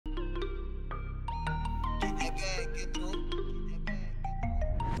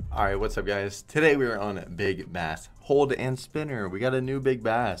Alright, what's up guys? Today we are on Big Bass Hold and Spinner. We got a new Big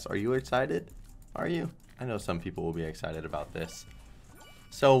Bass. Are you excited? Are you? I know some people will be excited about this.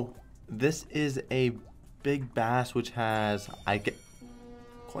 So, this is a Big Bass which has, I get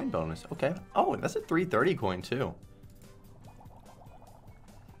coin bonus. Okay. Oh, that's a 330 coin too.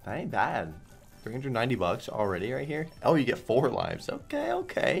 That ain't bad. 390 bucks already right here. Oh, you get 4 lives. Okay,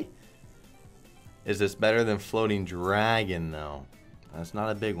 okay. Is this better than Floating Dragon though? That's not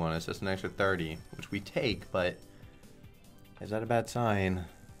a big one. It's just an extra 30, which we take, but is that a bad sign?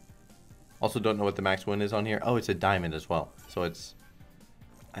 Also don't know what the max win is on here. Oh, it's a diamond as well. So it's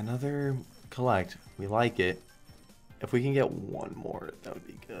another collect. We like it. If we can get one more, that would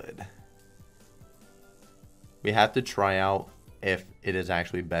be good. We have to try out if it is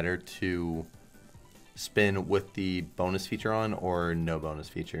actually better to spin with the bonus feature on or no bonus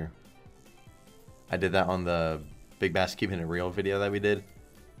feature. I did that on the Big Bass Keeping It Real video that we did.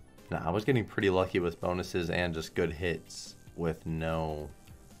 Now, I was getting pretty lucky with bonuses and just good hits with no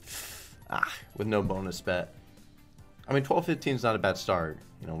bonus bet. I mean, 12-15 is not a bad start.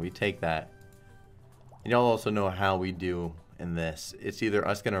 You know, we take that. And y'all also know how we do in this. It's either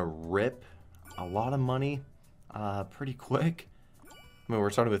us gonna rip a lot of money pretty quick. I mean, we're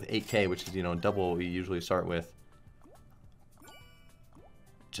starting with 8K, which is, you know, double what we usually start with.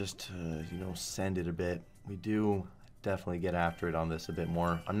 Just to, you know, send it a bit. We do definitely get after it on this a bit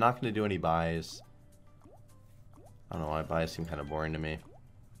more. I'm not going to do any buys. I don't know why buys seem kind of boring to me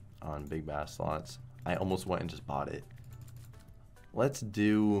on Big Bass slots. I almost went and just bought it. Let's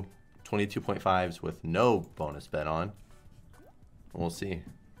do 22.5s with no bonus bet on. We'll see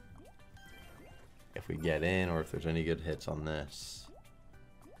if we get in or if there's any good hits on this.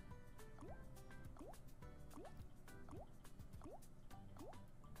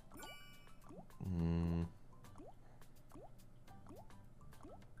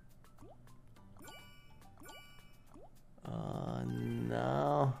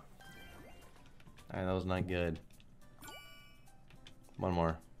 No. Alright, that was not good. One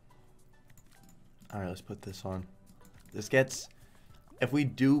more. Alright, let's put this on. This gets, if we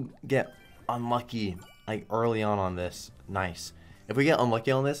do get unlucky, like early on this, nice. If we get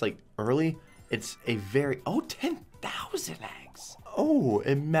unlucky on this, like early, it's a very, oh, 10,000 eggs. Oh,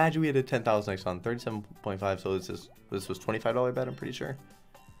 imagine we had a 10,000 eggs on 37.5, so this was $25 bet, I'm pretty sure.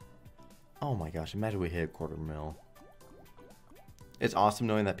 Oh my gosh, imagine we hit a $250,000. It's awesome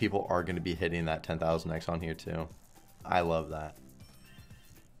knowing that people are going to be hitting that 10,000 X on here too. I love that.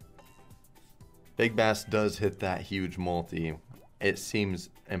 Big Bass does hit that huge multi. It seems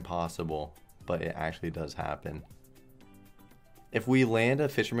impossible, but it actually does happen. If we land a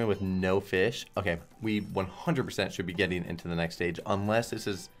fisherman with no fish, okay, we 100% should be getting into the next stage, unless this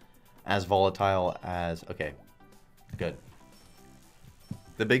is as volatile as, okay, good.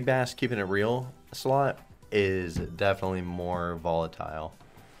 The Big Bass Keeping It Real slot is definitely more volatile.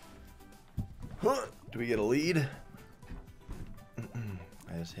 Do we get a lead?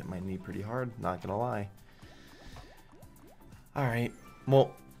 I just hit my knee pretty hard, not gonna lie. Alright,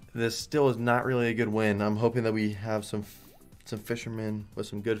 well, this still is not really a good win. I'm hoping that we have some fishermen with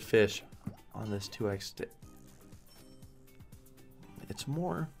some good fish on this 2x stick. It's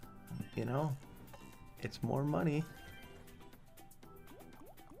more, you know, it's more money.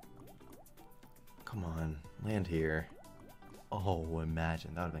 Come on, land here. Oh,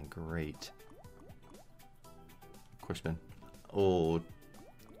 imagine, that would have been great. Quick spin. Oh.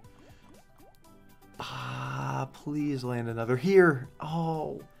 Please land another here.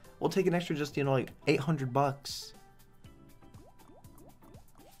 Oh, we'll take an extra, just, you know, like 800 bucks.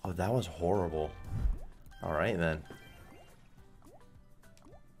 Oh, that was horrible. All right, then.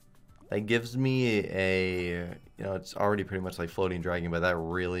 That gives me a, you know, it's already pretty much like Floating Dragon, but that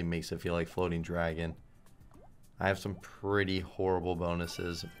really makes it feel like Floating Dragon. I have some pretty horrible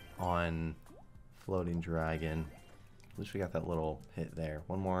bonuses on Floating Dragon. At least we got that little hit there.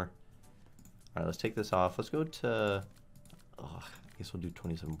 One more. All right, let's take this off. Let's go to, I guess we'll do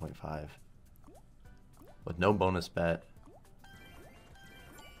 27.5. With no bonus bet.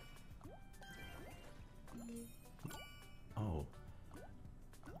 Oh.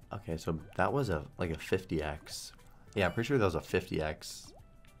 Okay, so that was like a 50x. Yeah, I'm pretty sure that was a 50x.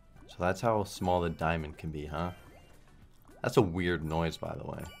 So that's how small the diamond can be, huh? That's a weird noise, by the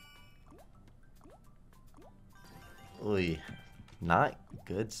way. Oy, not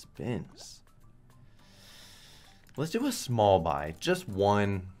good spins. Let's do a small buy, just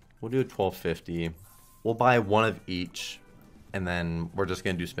one. We'll do a 1250. We'll buy one of each, and then we're just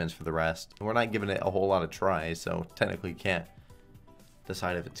gonna do spins for the rest. We're not giving it a whole lot of tries, so technically can't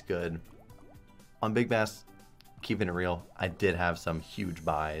decide if it's good. On Big Bass keeping it real, I did have some huge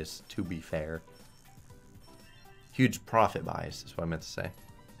buys, to be fair. Huge profit buys is what I meant to say.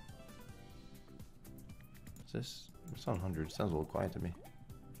 Is this? It's on 100. It sounds a little quiet to me.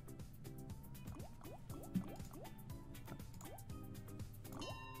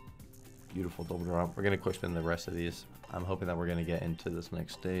 Beautiful double drop. We're going to quick spin the rest of these. I'm hoping that we're going to get into this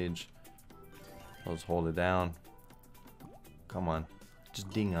next stage. Let's hold it down. Come on. Just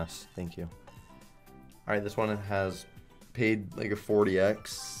ding us. Thank you. Alright, this one has paid like a 40x.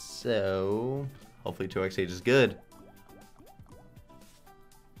 So, hopefully 2x8 is good.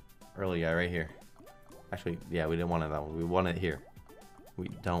 Early guy right here. Actually, yeah, we didn't want it that one. We want it here. We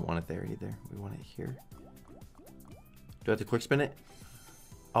don't want it there either. We want it here. Do I have to quick spin it?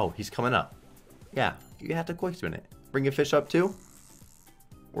 Oh, he's coming up. Yeah, you have to quick spin it. Bring your fish up too?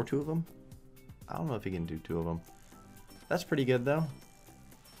 Or two of them? I don't know if you can do two of them. That's pretty good though.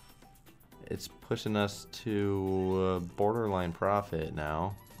 It's pushing us to borderline profit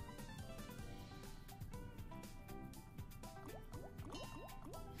now.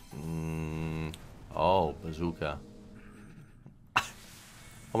 Oh, bazooka. I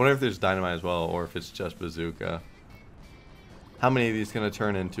wonder if there's dynamite as well, or if it's just bazooka. How many of these gonna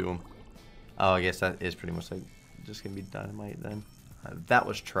turn into? Oh, I guess that is pretty much like just gonna be dynamite then. That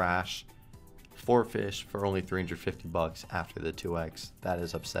was trash. 4 fish for only 350 bucks after the 2x. That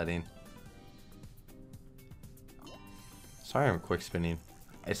is upsetting. Sorry I'm quick spinning.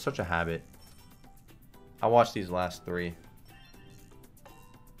 It's such a habit. I watched these last 3.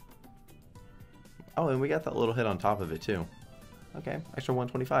 Oh, and we got that little hit on top of it too. Okay, extra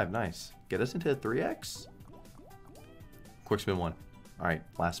 125. Nice. Get us into 3x. Quick spin 1. Alright,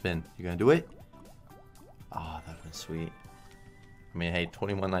 last spin. You gonna do it? Oh, that would've been sweet. I mean, hey,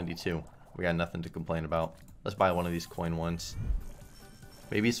 21.92. We got nothing to complain about. Let's buy one of these coin ones.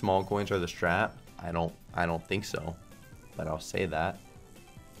 Maybe small coins are the strat. I don't think so. But I'll say that.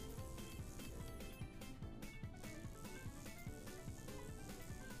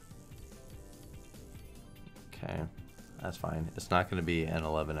 Okay, that's fine. It's not going to be an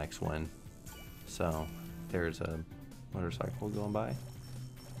 11x win. So, there's a motorcycle going by.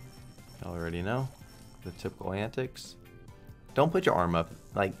 You already know the typical antics. Don't put your arm up.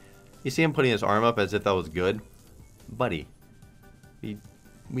 Like, you see him putting his arm up as if that was good. Buddy, we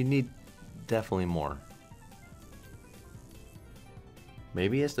need definitely more.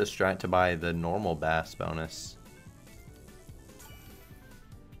 Maybe it's the strat to buy the normal bass bonus.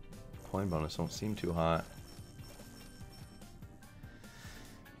 Coin bonus don't seem too hot.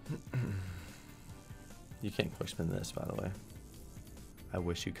 You can't quick spin this, by the way. I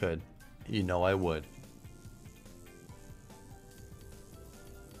wish you could. You know I would.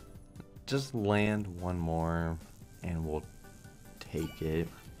 Just land one more and we'll take it.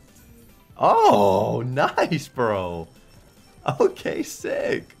 Oh, nice, bro. Okay,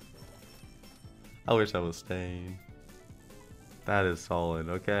 sick. I wish I was staying. That is solid.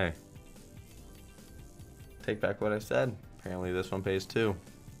 Okay. Take back what I said. Apparently this one pays too.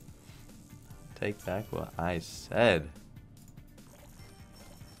 Take back what I said.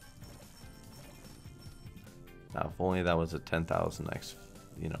 Now, if only that was a 10,000x,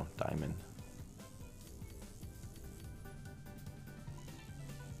 you know, diamond.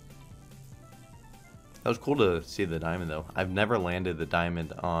 That was cool to see the diamond, though. I've never landed the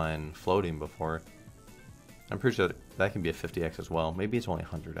diamond on floating before. I'm pretty sure that can be a 50x as well. Maybe it's only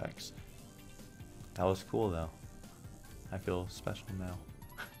 100x. That was cool, though. I feel special now.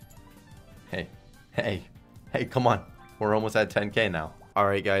 Hey, come on. We're almost at 10K now.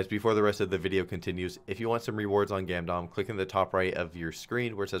 Alright guys, before the rest of the video continues, if you want some rewards on Gamdom, click in the top right of your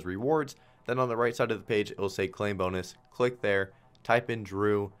screen where it says rewards. Then on the right side of the page, it will say claim bonus. Click there, type in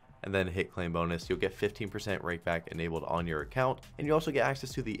Drew, and then hit claim bonus. You'll get 15% rakeback enabled on your account. And you also get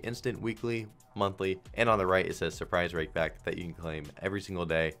access to the instant weekly, monthly, and on the right it says surprise rakeback that you can claim every single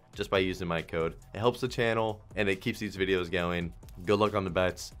day just by using my code. It helps the channel and it keeps these videos going. Good luck on the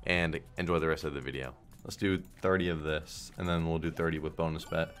bets and enjoy the rest of the video. Let's do 30 of this and then we'll do 30 with bonus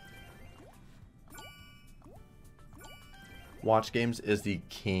bet. Watch Games is the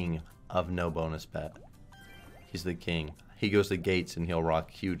king of no bonus bet. He's the king. He goes to gates and he'll rock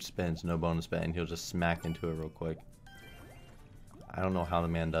huge spins, no bonus bet, and he'll just smack into it real quick. I don't know how the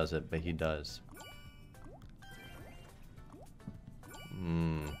man does it, but he does.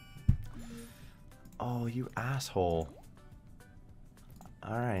 Oh, you asshole.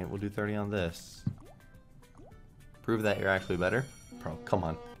 Alright, we'll do 30 on this. Prove that you're actually better. Bro, come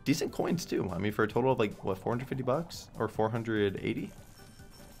on. Decent coins too. I mean, for a total of like, what, 450 bucks? Or 480?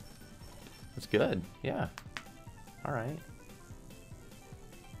 That's good. Yeah. Alright.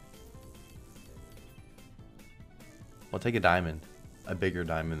 We'll take a diamond. A bigger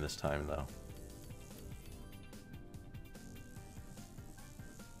diamond this time, though.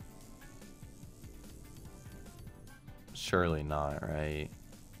 Surely not, right?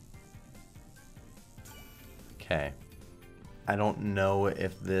 Okay. I don't know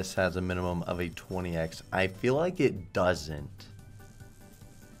if this has a minimum of a 20x. I feel like it doesn't.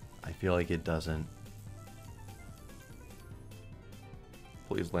 I feel like it doesn't.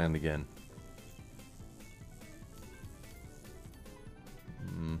 Please land again.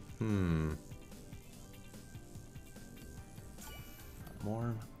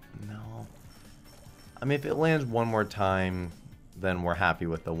 More? No. I mean, if it lands one more time, then we're happy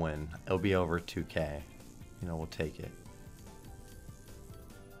with the win. It'll be over 2k. You know, we'll take it.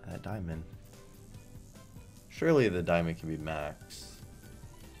 That diamond. Surely the diamond can be max.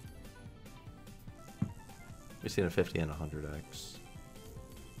 We've seen a 50 and a 100x.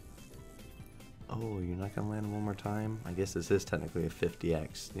 Oh, you're not gonna land one more time? I guess this is technically a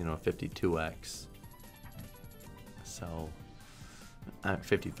 50x, you know, a 52x. So,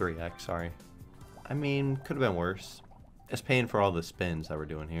 53x, sorry. I mean, could have been worse. It's paying for all the spins that we're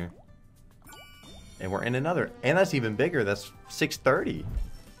doing here. And we're in another, and that's even bigger, that's 630.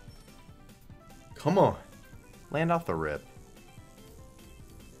 Come on, land off the rip.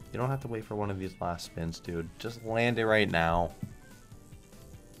 You don't have to wait for one of these last spins, dude. Just land it right now.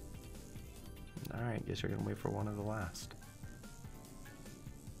 Alright, guess you're gonna wait for one of the last.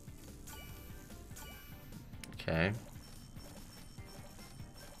 Okay.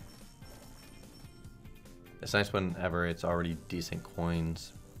 It's nice whenever it's already decent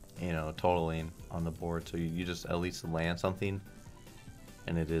coins, you know, totaling on the board. So you just at least land something.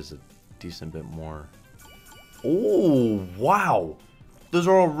 And it is a decent bit more. Oh, wow. Those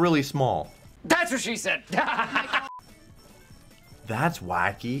are all really small. That's what she said. That's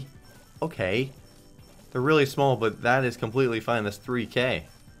wacky. Okay. They're really small, but that is completely fine. That's 3k.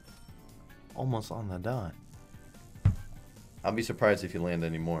 Almost on the dot. I'll be surprised if you land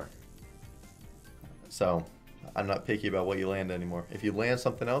any more. So, I'm not picky about what you land anymore. If you land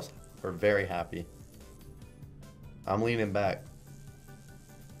something else, we're very happy. I'm leaning back.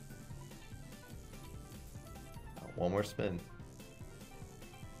 One more spin.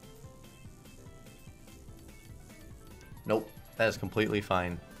 Nope, that is completely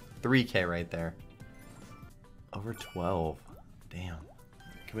fine. 3k right there. Over 12. Damn.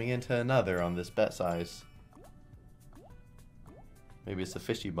 Can we get into another on this bet size? Maybe it's a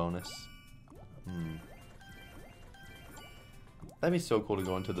fishy bonus. That'd be so cool to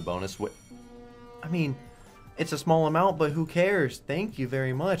go into the bonus. I mean, it's a small amount, but who cares? Thank you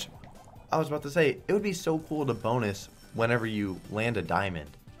very much. I was about to say, it would be so cool to bonus whenever you land a diamond.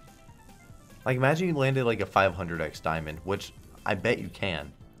 Like, imagine you landed like a 500x diamond, which I bet you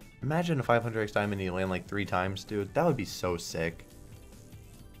can. Imagine a 500x diamond and you land like 3 times, dude. That would be so sick.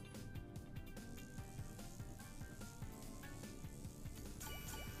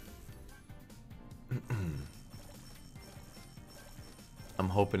 I'm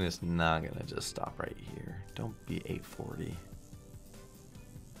hoping it's not gonna just stop right here. Don't be 840.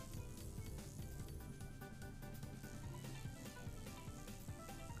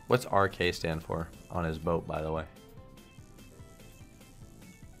 What's RK stand for on his boat, by the way?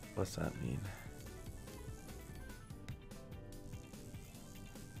 What's that mean?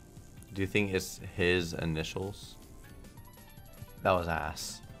 Do you think it's his initials? That was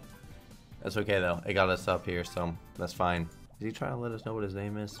ass. That's okay though. It got us up here, so that's fine. Is he trying to let us know what his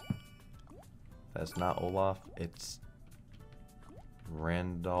name is? That's not Olaf. It's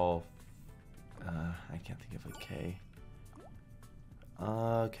Randolph. I can't think of a K.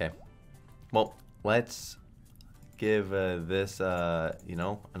 Okay. Well, let's give this, you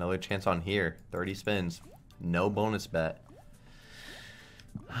know, another chance on here. 30 spins. No bonus bet.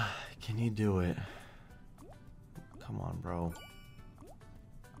 Can you do it? Come on, bro.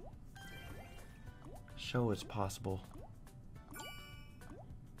 Show it's possible.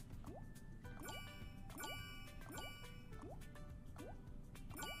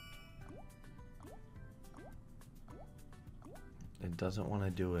 It doesn't want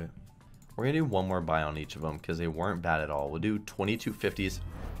to do it. We're going to do one more buy on each of them because they weren't bad at all. We'll do 2250s.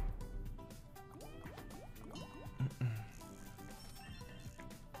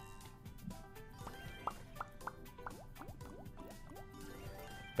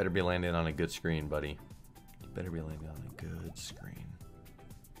 Better be landing on a good screen, buddy. You better be landing on a good screen.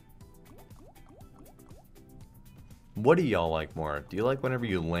 What do y'all like more? Do you like whenever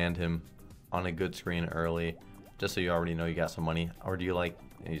you land him on a good screen early, just so you already know you got some money? Or do you like,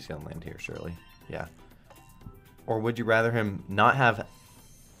 he's gonna land here surely, yeah. Or would you rather him not have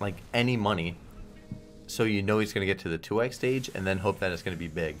like any money, so you know he's going to get to the 2x stage and then hope that it's going to be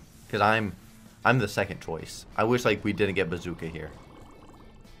big. Because I'm the second choice. I wish like we didn't get bazooka here.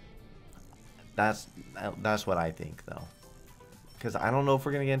 That's what I think though. Because I don't know if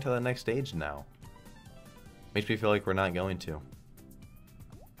we're going to get into the next stage now. Makes me feel like we're not going to.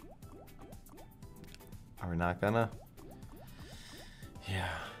 Are we not gonna? Yeah.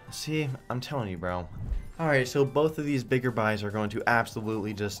 See, I'm telling you, bro. Alright, so both of these bigger buys are going to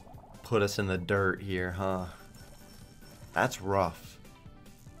absolutely just put us in the dirt here, huh? That's rough.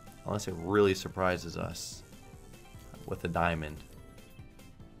 Unless it really surprises us with a diamond.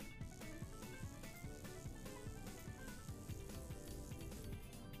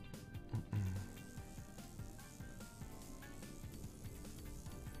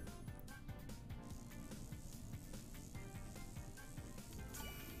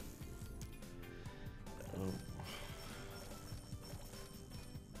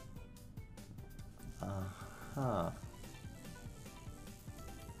 Huh.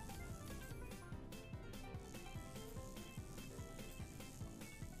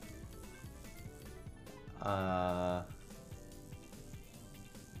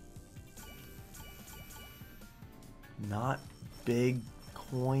 Not big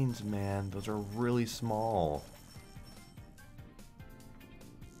coins, man. Those are really small.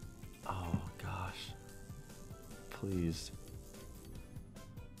 Oh, gosh. Please.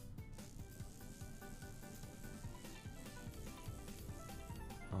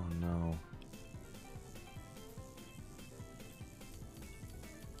 Oh, no.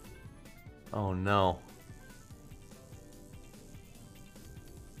 Oh, no.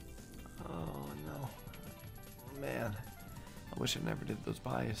 Oh, no. Man. I wish I never did those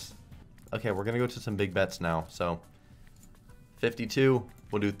buys. Okay, we're going to go to some big bets now. So, 52.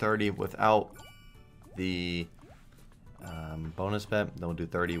 We'll do 30 without the bonus bet. Then we'll do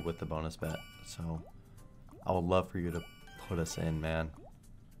 30 with the bonus bet. So, I would love for you to put us in, man.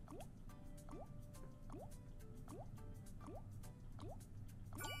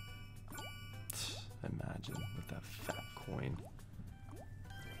 Imagine with that fat coin.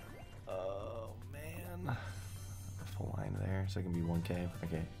 Oh, man. A full line there, so it can be 1K.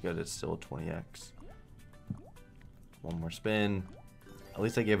 Okay, good. It's still 20x. One more spin. At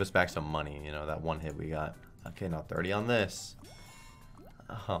least they gave us back some money, you know, that one hit we got. Okay, now 30 on this.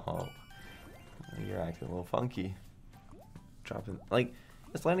 Oh, you're acting a little funky. Dropping, like,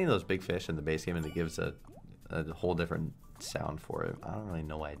 it's landing those big fish in the base game and it gives a whole different sound for it. I don't really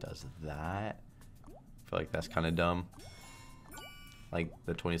know why it does that. I feel like that's kind of dumb. Like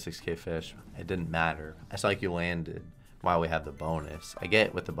the 26k fish, it didn't matter. It's like you landed while we have the bonus. I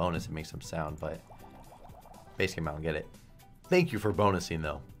get with the bonus it makes some sound, but base game I don't get it. Thank you for bonusing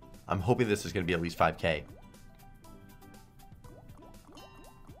though. I'm hoping this is going to be at least 5k.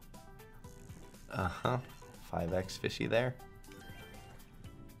 Uh-huh. 5x fishy there.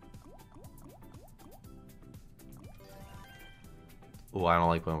 Oh, I don't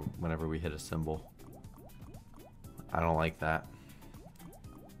like whenever we hit a symbol. I don't like that.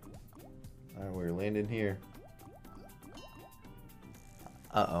 Alright, we're landing here.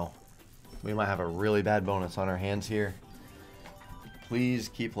 Uh-oh. We might have a really bad bonus on our hands here. Please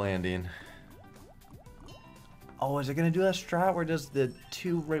keep landing. Oh, is it going to do that strat where it does the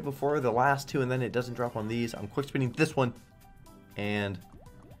two right before the last two and then it doesn't drop on these? I'm quick spinning this one. And...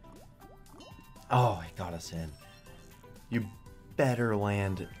 oh, it got us in. You better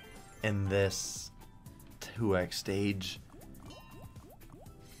land in this 2x stage.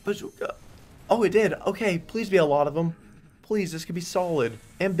 Bazooka. Oh, it did. Okay, please be a lot of them. Please, this could be solid.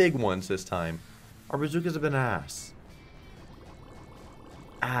 And big ones this time. Our bazookas have been ass.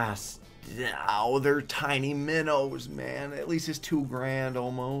 Ass. Oh, they're tiny minnows, man. At least it's $2,000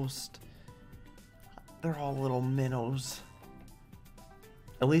 almost. They're all little minnows.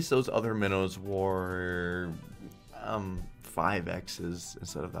 At least those other minnows were 5x's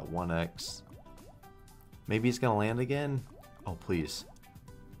instead of that 1x. Maybe he's gonna land again. Oh, please.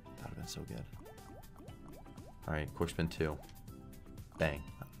 That would have been so good. Alright, quick spin 2. Bang.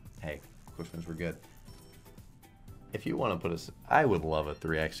 Hey, quick spins were good. If you want to put us... I would love a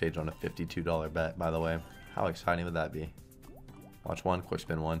 3x stage on a $52 bet, by the way. How exciting would that be? Watch one, quick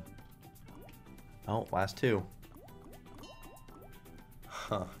spin 1. Oh, last 2.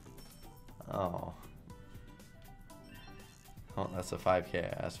 Huh. Oh. Oh, that's a 5k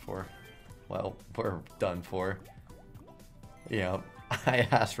I asked for. Well, we're done for. Yeah, I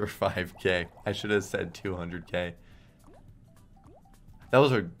asked for 5k. I should have said 200k. That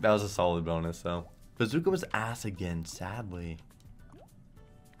was a solid bonus though. Bazooka was ass again, sadly.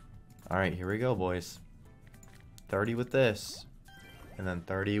 Alright, here we go, boys. 30 with this. And then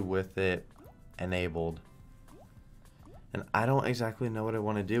 30 with it enabled. And I don't exactly know what I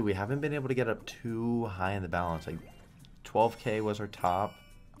want to do. We haven't been able to get up too high in the balance. Like 12K was our top.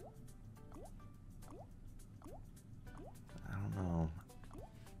 I don't know.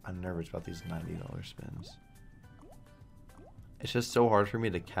 I'm nervous about these $90 spins. It's just so hard for me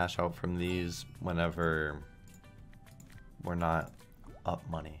to cash out from these whenever we're not up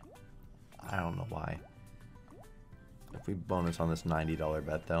money. I don't know why. If we bonus on this $90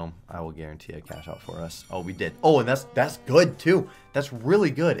 bet though, I will guarantee a cash out for us. Oh, we did. Oh, and that's good too. That's really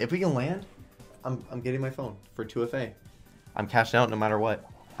good. If we can land, I'm getting my phone for 2FA. I'm cashing out no matter what.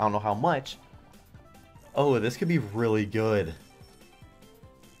 I don't know how much. Oh, this could be really good.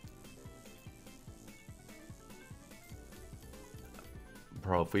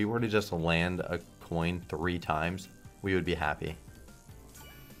 Bro, if we were to just land a coin 3 times, we would be happy.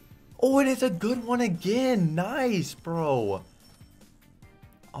 Oh, and it's a good one again. Nice, bro.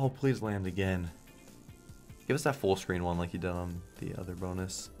 Oh, please land again. Give us that full screen one like you did on the other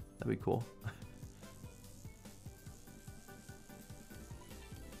bonus. That'd be cool.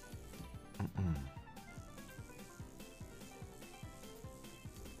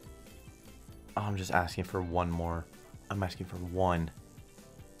 Oh, I'm just asking for one more. I'm asking for one.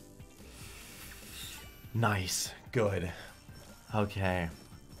 Nice. Good. Okay.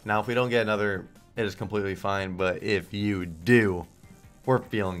 Now, if we don't get another, it is completely fine. But if you do, we're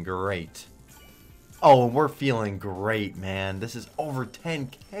feeling great. Oh, we're feeling great, man. This is over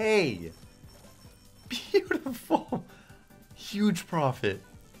 10K. Beautiful. Huge profit.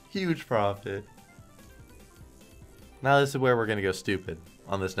 Huge profit. Now this is where we're going to go stupid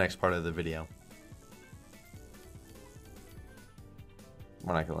on this next part of the video.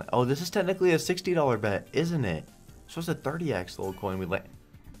 We're not going to... Oh, this is technically a $60 bet, isn't it? So it's a 30x little coin we let...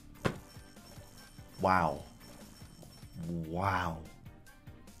 Wow. Wow.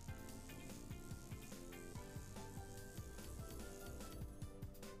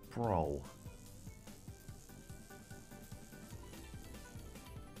 Bro.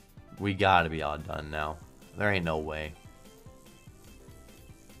 We gotta be all done now. There ain't no way.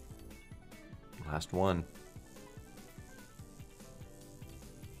 Last one.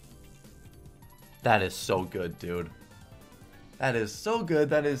 That is so good, dude. That is so good.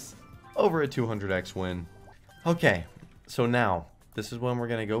 That is over a 200x win. Okay, so now this is when we're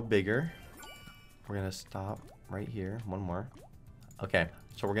gonna go bigger. We're gonna stop right here. One more. Okay,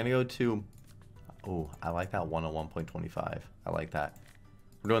 so we're gonna go to... Oh, I like that 101.25. I like that.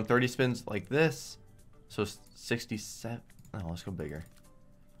 We're doing 30 spins like this. So 67... Oh, let's go bigger.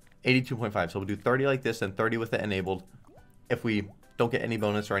 82.5. So we'll do 30 like this and 30 with it enabled. If we don't get any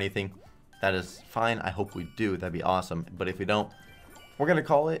bonus or anything, that is fine. I hope we do. That'd be awesome. But if we don't, we're going to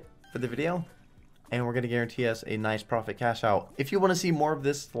call it for the video. And we're going to guarantee us a nice profit cash out. If you want to see more of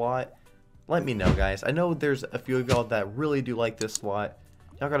this slot, let me know, guys. I know there's a few of y'all that really do like this slot.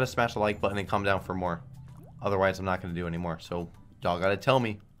 Y'all got to smash the like button and comment down for more. Otherwise, I'm not going to do any more. So, y'all got to tell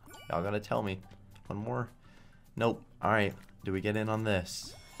me. Y'all got to tell me. One more. Nope. All right. Do we get in on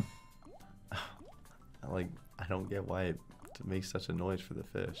this? I don't get why it makes such a noise for the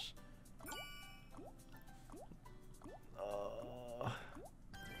fish.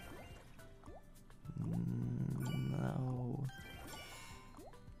 No.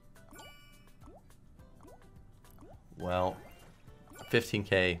 Well,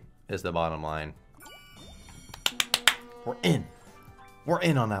 15K is the bottom line. We're in. We're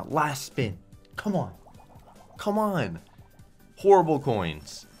in on that last spin. Come on. Come on. Horrible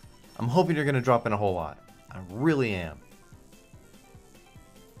coins. I'm hoping you're going to drop in a whole lot. I really am.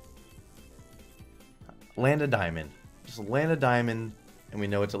 Land a diamond. Just land a diamond and we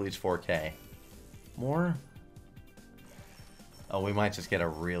know it's at least 4K. More? Oh, we might just get a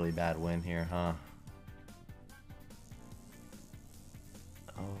really bad win here, huh?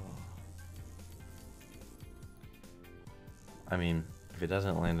 Oh. I mean, if it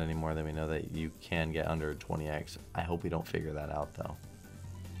doesn't land anymore, then we know that you can get under 20x. I hope we don't figure that out, though.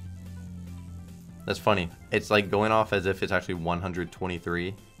 That's funny. It's like going off as if it's actually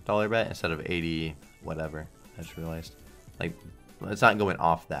 $123 bet instead of 80 whatever. I just realized. Like, it's not going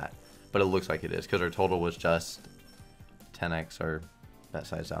off that, but it looks like it is because our total was just 10x our bet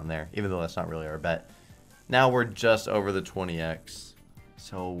size down there, even though that's not really our bet. Now we're just over the 20x,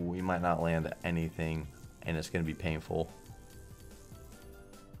 so we might not land anything, and it's going to be painful.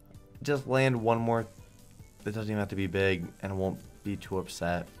 Just land one more. It doesn't even have to be big, and I won't be too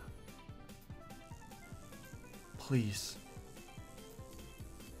upset. Please.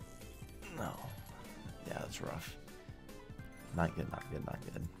 No. Yeah, that's rough. Not good, not good, not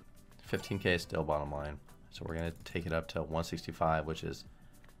good. 15K is still bottom line. So we're going to take it up to 165, which is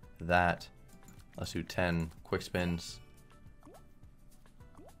that Let's do 10 quick spins.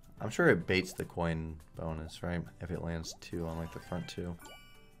 I'm sure it baits the coin bonus, right? If it lands 2 on like the front 2.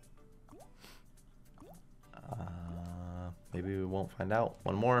 Maybe we won't find out.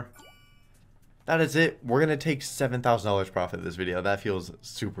 One more. That is it. We're going to take $7,000 profit this video. That feels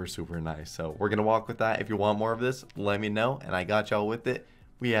super, super nice. So we're going to walk with that. If you want more of this, let me know. And I got y'all with it.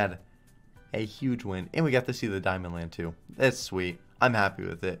 We had a huge win. And we got to see the diamond land too. It's sweet. I'm happy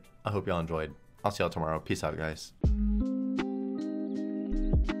with it. I hope y'all enjoyed. I'll see y'all tomorrow. Peace out, guys.